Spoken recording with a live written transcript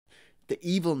the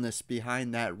evilness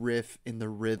behind that riff in the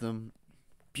rhythm,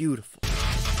 beautiful.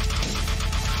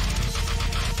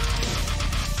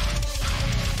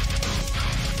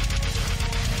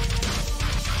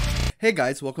 Hey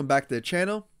guys, welcome back to the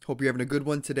channel. Hope you're having a good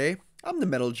one today. I'm the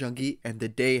Metal Junkie, and the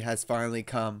day has finally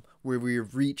come where we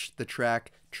have reached the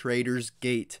track Traitors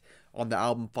Gate on the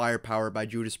album Firepower by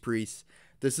Judas Priest.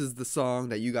 This is the song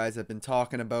that you guys have been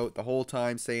talking about the whole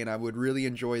time, saying I would really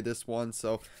enjoy this one,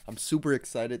 so I'm super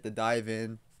excited to dive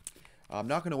in. I'm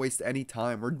not going to waste any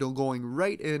time. We're going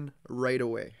right in right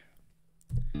away.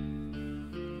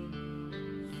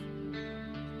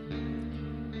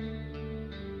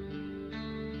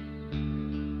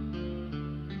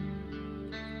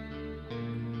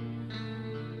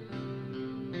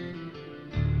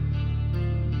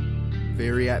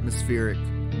 Very atmospheric.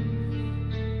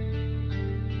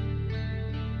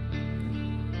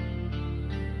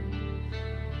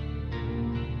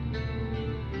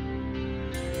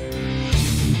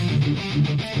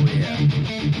 Oh yeah.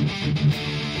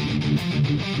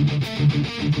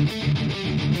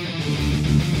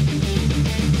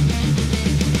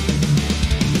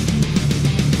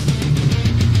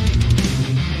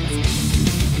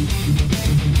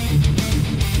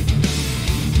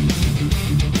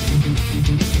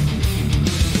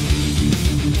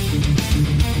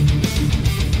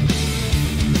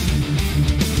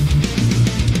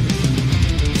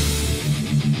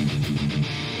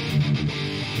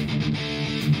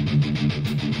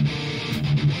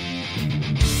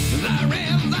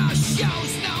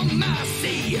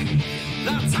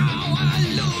 The tower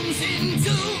looms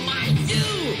into my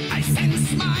view. I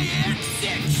sense my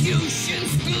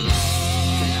execution's closing.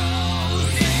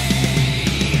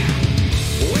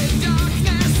 With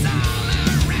darkness all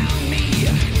around me,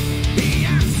 the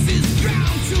axe is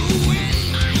ground to end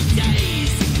my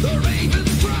days. The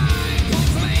raven's cry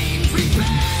proclaims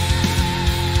repentance.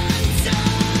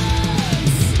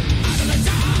 Out of the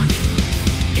dark,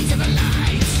 into the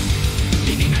light,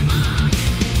 leaving a mark.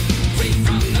 Free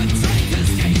from the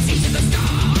Traitors Gate, into the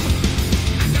storm.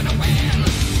 I'm gonna win,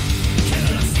 kill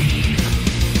the scene,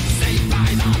 saved by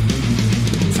the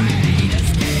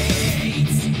Traitors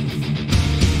Gate.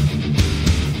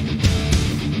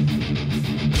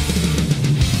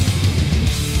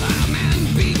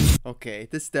 Okay,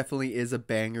 this definitely is a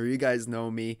banger. You guys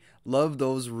know me. Love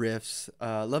those riffs.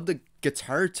 Love the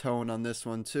guitar tone on this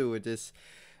one too. It's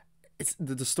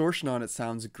the distortion on it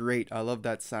sounds great. I love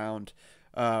that sound.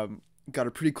 Got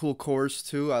a pretty cool chorus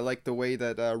too. I like the way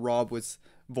that Rob was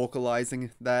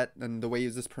vocalizing that and the way he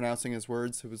was just pronouncing his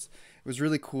words. It was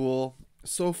really cool.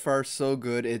 So far so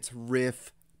good. It's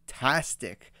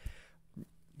riff-tastic.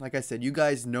 Like I said, you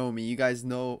guys know me. You guys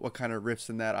know what kind of riffs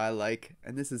in that I like,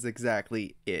 and this is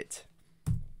exactly it.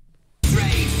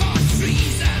 Trade for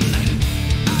treason.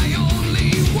 I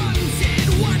only wanted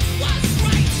what was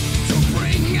right, to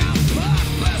bring out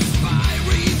purpose by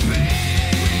rebellion.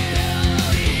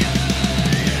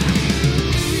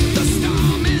 The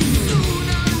storm is soon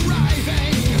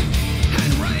arriving, and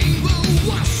rain will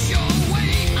wash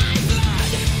away my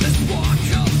blood. This walk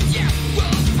of death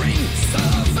will bring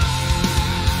survival.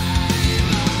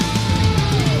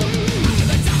 Out of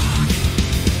the dark,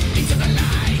 into the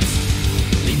light,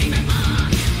 leaving a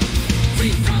mark.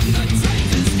 Free from the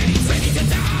Traitors Gate, ready to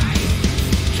die.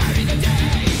 Carry the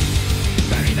day,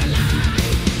 bury the lie,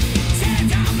 tear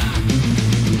down the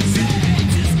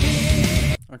Traitors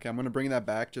Gate. Okay, I'm gonna bring that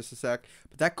back just a sec.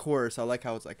 But that chorus, I like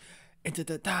how it's like into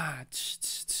the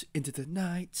night, into the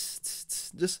night.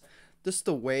 Just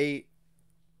the way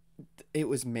it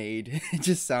was made. It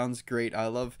just sounds great. I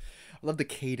love the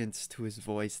cadence to his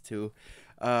voice too.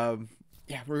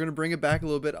 Yeah, we're gonna bring it back a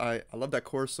little bit. I love that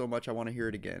chorus so much. I want to hear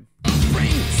it again. Bring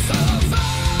survival.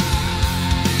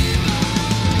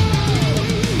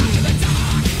 Out of the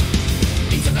dark,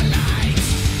 into the light,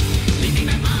 leaving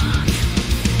a mark.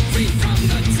 Free from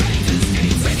the Traitors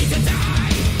Gate, ready to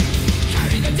die.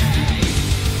 Carry the day,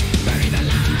 bury the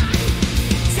lie,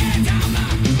 tear down the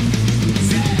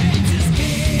Traitors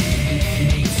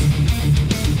Gate.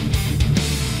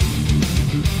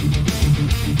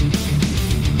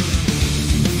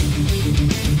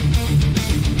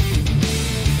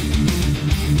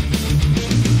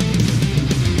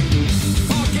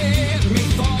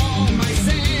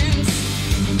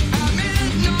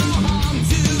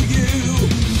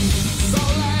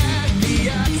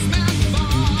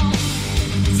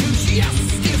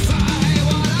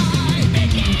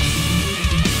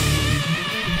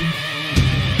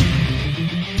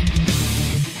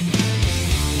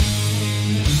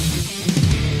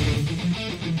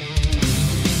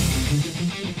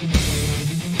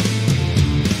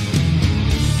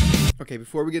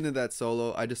 before we get into that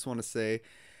solo, I just want to say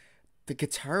the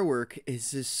guitar work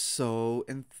is just so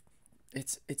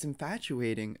it's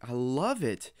infatuating. I love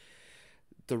it.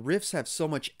 The riffs have so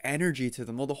much energy to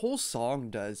them. Well, the whole song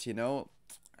does, you know.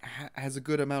 Has a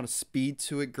good amount of speed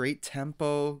to it, great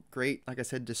tempo, great, like I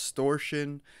said,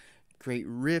 distortion, great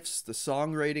riffs, the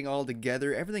songwriting all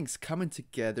together. Everything's coming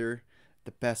together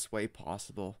the best way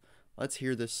possible. Let's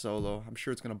hear this solo. I'm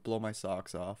sure it's going to blow my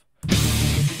socks off.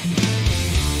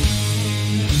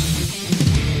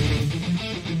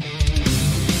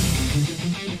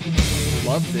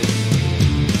 Love this.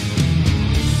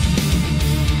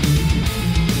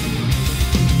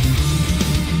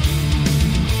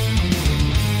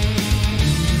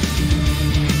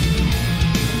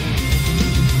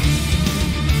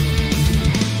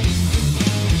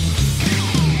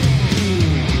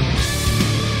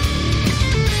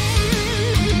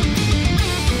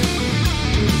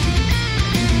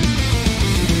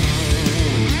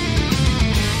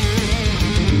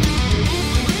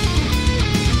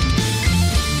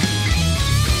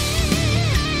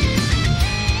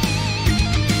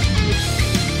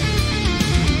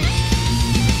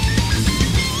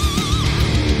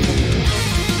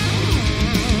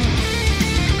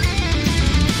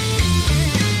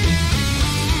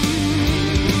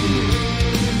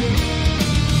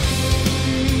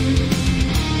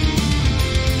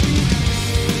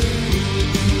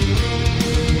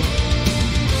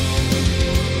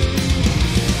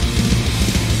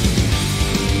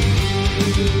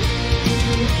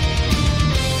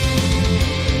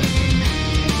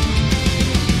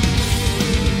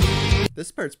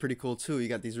 This part's pretty cool too. You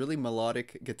got these really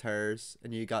melodic guitars,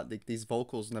 and you got these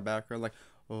vocals in the background, like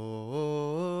oh,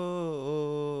 oh,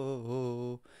 oh,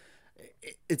 oh.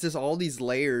 It's just all these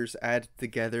layers added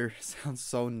together. Sounds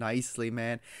so nicely,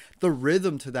 man. The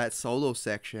rhythm to that solo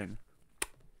section,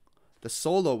 the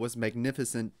solo was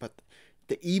magnificent, but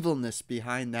the evilness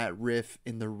behind that riff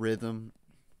in the rhythm,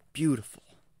 beautiful.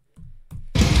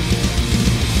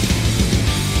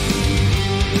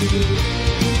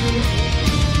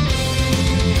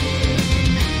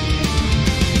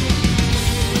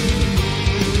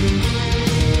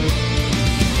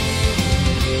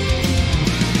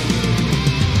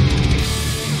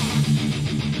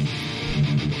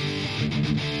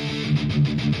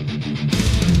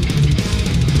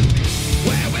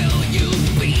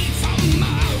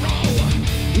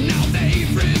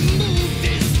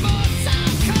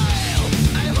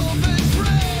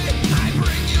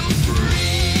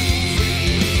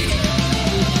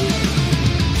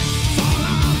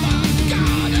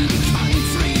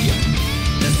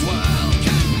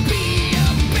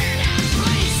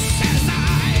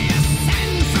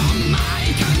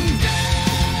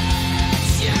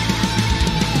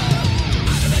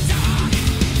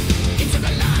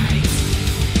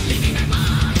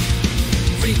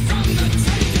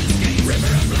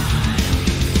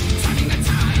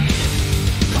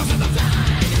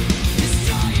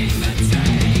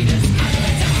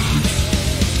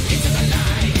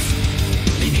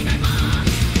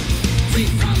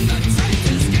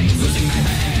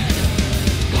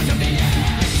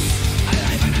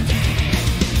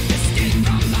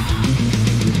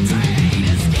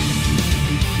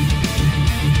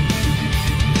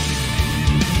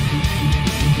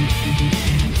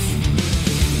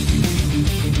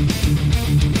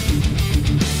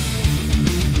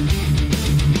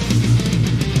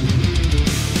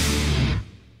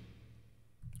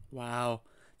 Wow.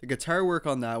 The guitar work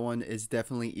on that one is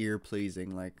definitely ear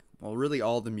pleasing. Like, well, really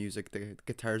all the music, the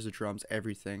guitars, the drums,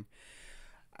 everything.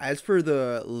 As for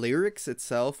the lyrics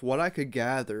itself, what I could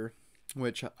gather,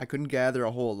 which I couldn't gather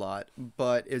a whole lot,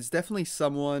 but it's definitely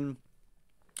someone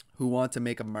who want to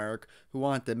make a mark, who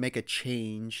want to make a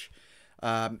change.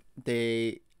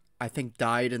 They, I think,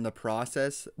 died in the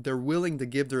process. They're willing to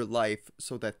give their life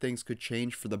so that things could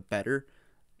change for the better.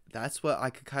 That's what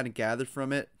I could kind of gather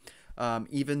from it.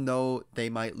 Even though they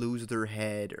might lose their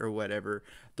head or whatever,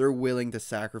 they're willing to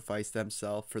sacrifice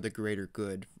themselves for the greater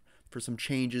good, for some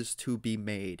changes to be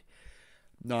made.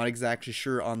 Not exactly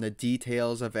sure on the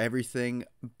details of everything,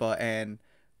 and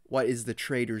what is the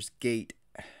Traitors Gate?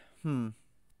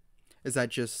 Is that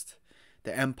just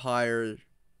the empire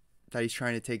that he's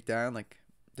trying to take down? Like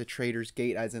the Traitors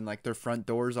Gate as in like their front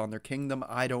doors on their kingdom?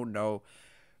 I don't know.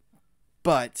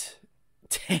 But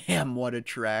damn, what a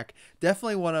track.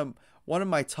 Definitely one of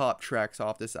my top tracks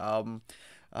off this album.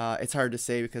 It's hard to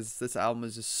say because this album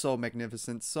is just so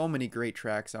magnificent. So many great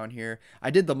tracks on here.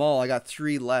 I did them all. I got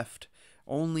 3 left.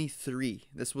 Only 3.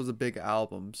 This was a big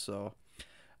album, so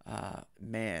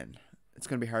man, it's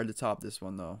gonna be hard to top this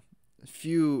one though. A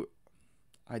few,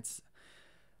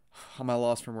 I'm at a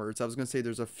loss for words. I was gonna say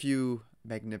there's a few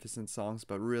magnificent songs,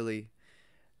 but really,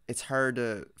 it's hard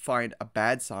to find a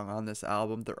bad song on this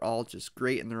album. They're all just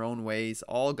great in their own ways.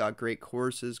 All got great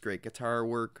choruses, great guitar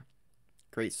work,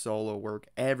 great solo work,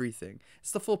 everything.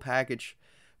 It's the full package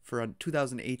for a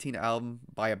 2018 album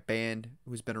by a band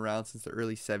who's been around since the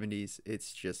early 70s.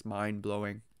 It's just mind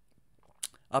blowing.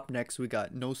 Up next, we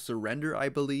got No Surrender, I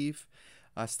believe.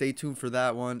 Stay tuned for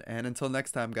that one. And until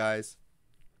next time, guys,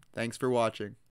 thanks for watching.